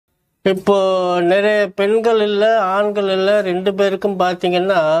இப்போ நிறைய பெண்கள் இல்லை ஆண்கள் இல்லை 2 பேருக்கும்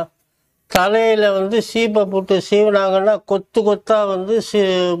பார்த்தீங்கன்னா தலையில் வந்து சீப்பை போட்டு சீவினாங்கன்னா கொத்து கொத்தாக வந்து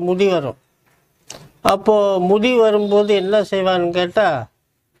முடி வரும். அப்போது முடி வரும்போது என்ன செய்வான்னு கேட்டால்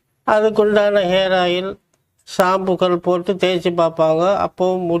அதுக்குண்டான ஹேர் ஆயில் ஷாம்புக்கள் போட்டு தேய்ச்சி பார்ப்பாங்க.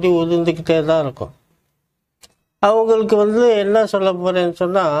 அப்போவும் முடி உதிர்ந்துக்கிட்டே தான் இருக்கும். அவங்களுக்கு வந்து என்ன சொல்ல போகிறேன்னு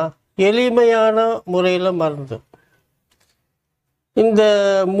சொன்னால் எளிமையான முறையில் மருந்து. இந்த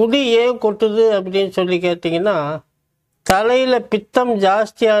முடி ஏன் கொட்டுது அப்படின்னு சொல்லி கேட்டிங்கன்னா தலையில் பித்தம்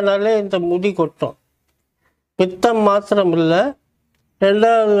ஜாஸ்தியானாலே இந்த முடி கொட்டும். பித்தம் மாத்திரம் இல்லை,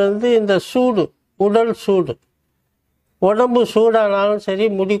 2வது வந்து இந்த சூடு, உடல் சூடு, உடம்பு சூடானாலும் சரி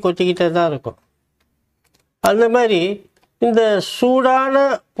முடி கொட்டிக்கிட்டே தான் இருக்கும். அந்த மாதிரி இந்த சூடான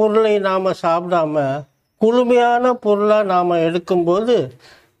பொருளை நாம் சாப்பிடாம குளுமையான பொருளாக நாம் எடுக்கும்போது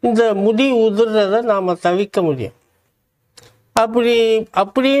இந்த முடி உதிர்றதை நாம் தவிர்க்க முடியும்.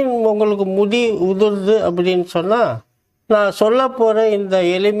 அப்படின்னு உங்களுக்கு முடி உதிர்து அப்படின்னு சொன்னால் நான் சொல்ல போகிற இந்த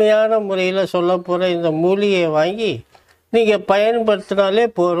எளிமையான முறையில் சொல்ல போகிற இந்த மூலிகையை வாங்கி நீங்கள் பயன்படுத்தினாலே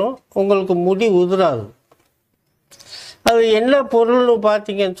போதும், உங்களுக்கு முடி உதிராது. அது என்ன பொருள்னு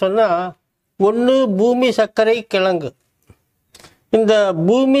பார்த்தீங்கன்னு சொன்னால், ஒன்று பூமி சர்க்கரை கிழங்கு. இந்த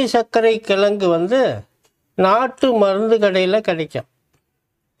பூமி சர்க்கரை கிழங்கு வந்து நாட்டு மருந்து கடையில் கிடைக்கும்.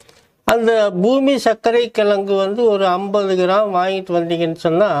 அந்த பூமி சர்க்கரை கிழங்கு வந்து ஒரு 50 கிராம் வாங்கிட்டு வந்தீங்கன்னு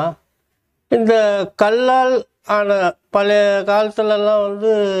சொன்னால், இந்த கல்லால் ஆன பழைய காலத்துலலாம்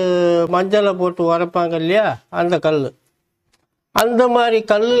வந்து மஞ்சளை போட்டு உரைப்பாங்க இல்லையா, அந்த கல், அந்த மாதிரி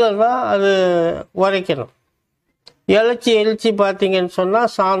கல்லில் தான் அது உரைக்கணும். இலச்சி பார்த்தீங்கன்னு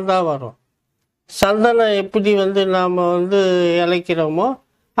சொன்னால் சாந்தாக வரும். சந்தனம் எப்படி வந்து நாம் வந்து இழைக்கிறோமோ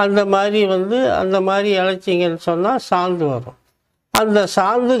அந்த மாதிரி இழைச்சிங்கன்னு சொன்னால் சாந்து வரும். அந்த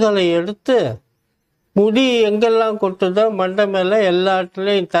சாந்துகளை எடுத்து முடி எங்கெல்லாம் கொட்டுதோ மண்டை மேலே எல்லா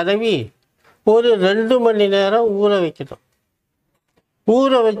இடத்துலையும் தடவி ஒரு 2 மணி நேரம் ஊற வைக்கணும்.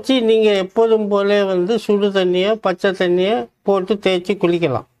 ஊற வச்சு நீங்கள் எப்போதும் போல வந்து சுடு தண்ணியை பச்சை தண்ணியை போட்டு தேய்ச்சி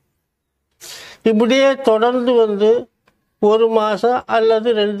குளிக்கலாம். இப்படியே தொடர்ந்து வந்து 1 மாதம் அல்லது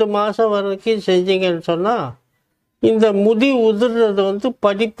 2 மாதம் வரைக்கும் செஞ்சீங்கன்னு சொன்னால் இந்த முடி உதிர்றது வந்து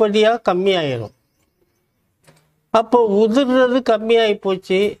படிப்படியாக கம்மியாயிடும். அப்போ உதிர்றது கம்மியாகி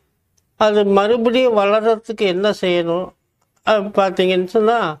போச்சு, அது மறுபடியும் வளர்கிறதுக்கு என்ன செய்யணும் பார்த்தீங்கன்னு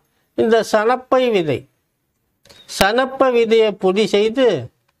சொன்னால், இந்த சணப்பை விதையை பொடி செய்து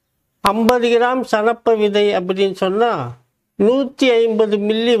 50 கிராம் சணப்பை விதை அப்படின்னு சொன்னால் 150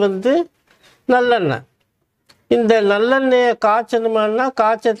 மில்லி வந்து நல்லெண்ணெய். இந்த நல்லெண்ணெயை காய்ச்சணுமான்னா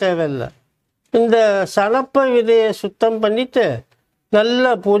காய்ச்ச தேவையில்லை. இந்த சணப்பை விதையை சுத்தம் பண்ணிவிட்டு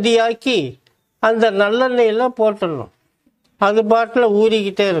நல்லா பொடியாக்கி அந்த நல்லெண்ணெயில் போட்டுடணும். அது பாட்டில்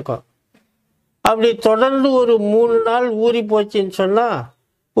ஊறிக்கிட்டே இருக்கும். அப்படி தொடர்ந்து ஒரு 3 நாள் ஊறி போச்சுன்னு சொன்னால்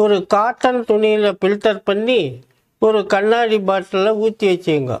ஒரு காட்டன் துணியில் ஃபில்டர் பண்ணி ஒரு கண்ணாடி பாட்டிலில் ஊற்றி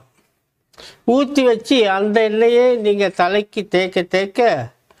வச்சுங்க. ஊற்றி வச்சு அந்த எண்ணெயை நீங்கள் தலைக்கு தேய்க்க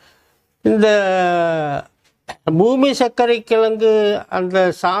இந்த பூமி சர்க்கரை கிழங்கு அந்த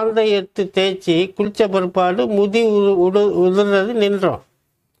சாந்தை எடுத்து தேய்ச்சி குளித்த பிற்பாடு முடி உதிர்றது நின்றோம்.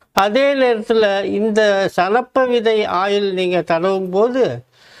 அதே நேரத்தில் இந்த சணப்பை விதை ஆயில் நீங்கள் தடவும் போது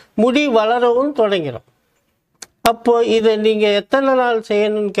முடி வளரவும் தொடங்கிடும். அப்போது இதை நீங்கள் எத்தனை நாள்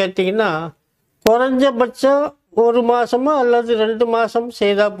செய்யணும்னு கேட்டிங்கன்னா குறைஞ்சபட்சம் 1 மாதமோ அல்லது 2 மாதம்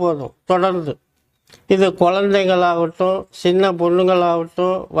செய்தால் போதும் தொடர்ந்து. இது குழந்தைங்களாகட்டும், சின்ன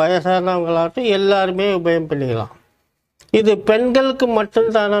பொண்ணுங்களாகட்டும், வயசானவங்களாகட்டும் எல்லாருமே உபயோகம் பண்ணிக்கலாம். இது பெண்களுக்கு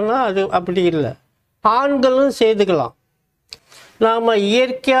மட்டும்தானா? அது அப்படி இல்லை, ஆண்களும் செய்துக்கலாம். நாம்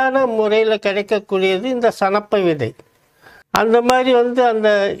இயற்கையான முறையில் கிடைக்கக்கூடியது இந்த சணப்பை விதை. அந்த மாதிரி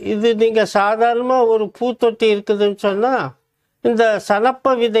வந்து இது நீங்கள் சாதாரணமாக ஒரு பூத்தொட்டி இருக்குதுன்னு சொன்னால் இந்த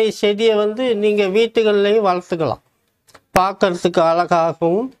சணப்பை விதை செடியை வந்து நீங்கள் வீட்டுகள்லையும் வளர்த்துக்கலாம். பார்க்கறதுக்கு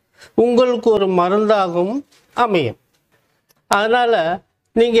அழகாகவும் உங்களுக்கு ஒரு மருந்தாகவும் அமையும். அதனால்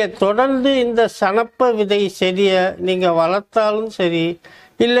நீங்கள் தொடர்ந்து இந்த சணப்பை விதை செடியை நீங்கள் வளர்த்தாலும் சரி,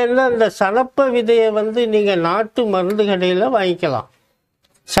 இல்லைன்னா இந்த சணப்பை விதையை வந்து நீங்கள் நாட்டு மருந்து கடையில் வாங்கிக்கலாம்.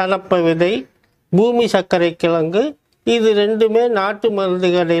 சணப்பை விதை, பூமி சர்க்கரை கிழங்கு, இது 2மே நாட்டு மருந்து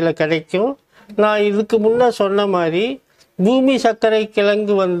கடையில் கிடைக்கும். நான் இதுக்கு முன்னே சொன்ன மாதிரி பூமி சர்க்கரை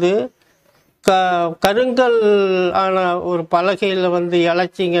கிழங்கு வந்து கருங்கல் ஆன ஒரு பலகையில் வந்து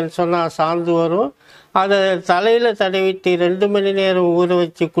இழைச்சிங்கன்னு சொன்னால் சாந்து வரும். அதை தலையில் தடவிட்டு 2 மணி நேரம் ஊற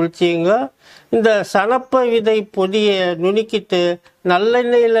வச்சு குளிச்சிங்க. இந்த சணப்பை விதை பொடியை நுணுக்கிட்டு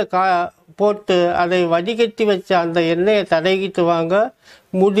நல்லெண்ணெயில் போட்டு அதை வடிகட்டி வச்ச அந்த எண்ணெயை தடவிக்கிட்டு வாங்க.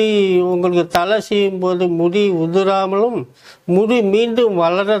 முடி உங்களுக்கு தலை செய்யும் போது முடி உதிராமலும் முடி மீண்டும்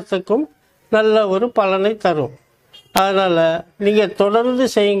வளர்கிறதுக்கும் நல்ல ஒரு பலனை தரும். அதனால் நீங்கள் தொடர்ந்து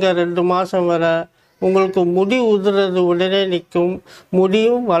செய்யுங்க. 2 மாதம் வரை உங்களுக்கு முடி உதிர்றது உடனே நிற்கும்,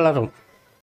 முடியும் வளரும்.